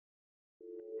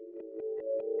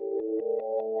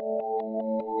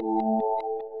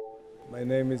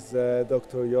name is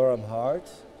Dr. Yoram Hart.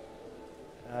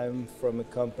 I'm from a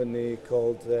company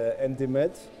called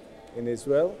EndyMed in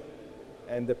Israel,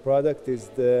 and the product is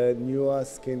the NUA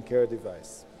skincare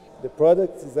device. The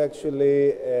product is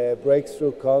actually a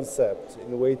breakthrough concept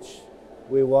in which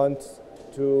we want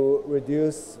to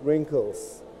reduce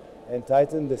wrinkles and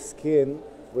tighten the skin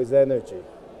with energy.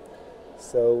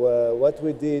 So what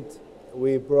we did,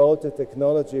 we brought a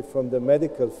technology from the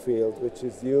medical field, which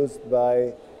is used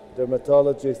by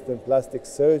dermatologists and plastic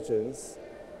surgeons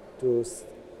to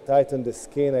tighten the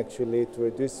skin, actually, to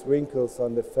reduce wrinkles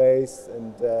on the face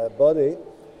and body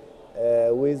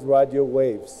with radio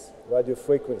waves, radio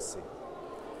frequency.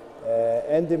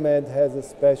 EndyMed has a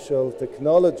special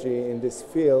technology in this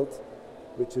field,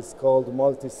 which is called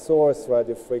multi-source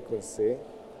radio frequency,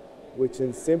 which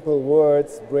in simple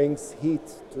words brings heat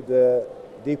to the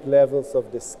deep levels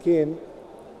of the skin,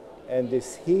 and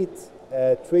this heat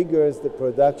triggers the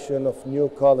production of new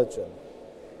collagen.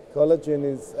 Collagen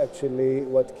is actually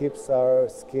what keeps our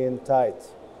skin tight.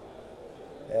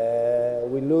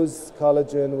 We lose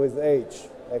collagen with age.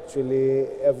 Actually,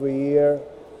 every year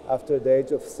after the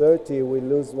age of 30, we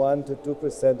lose 1 to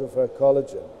 2% of our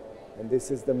collagen. And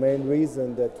this is the main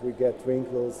reason that we get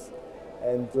wrinkles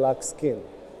and black skin.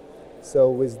 So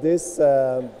with this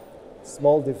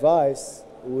small device,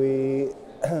 we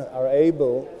are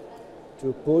able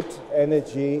to put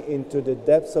energy into the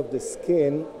depths of the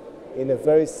skin in a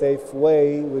very safe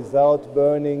way without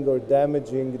burning or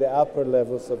damaging the upper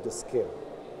levels of the skin.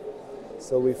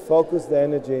 So we focus the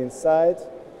energy inside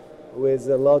with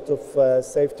a lot of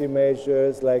safety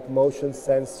measures like motion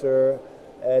sensor,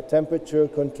 temperature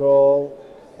control,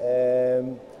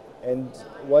 and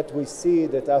what we see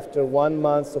that after 1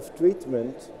 month of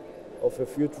treatment, of a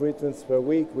few treatments per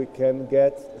week, we can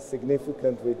get a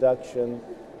significant reduction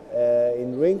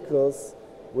in wrinkles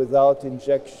without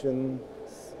injection,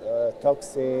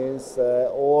 toxins,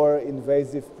 or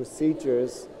invasive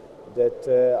procedures that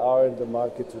are in the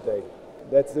market today.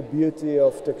 That's the beauty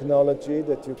of technology,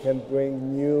 that you can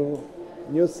bring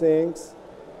new things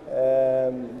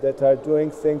that are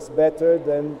doing things better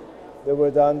than they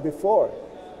were done before.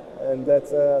 And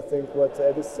that's, I think, what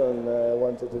Edison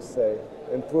wanted to say.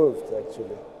 Improved,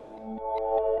 actually.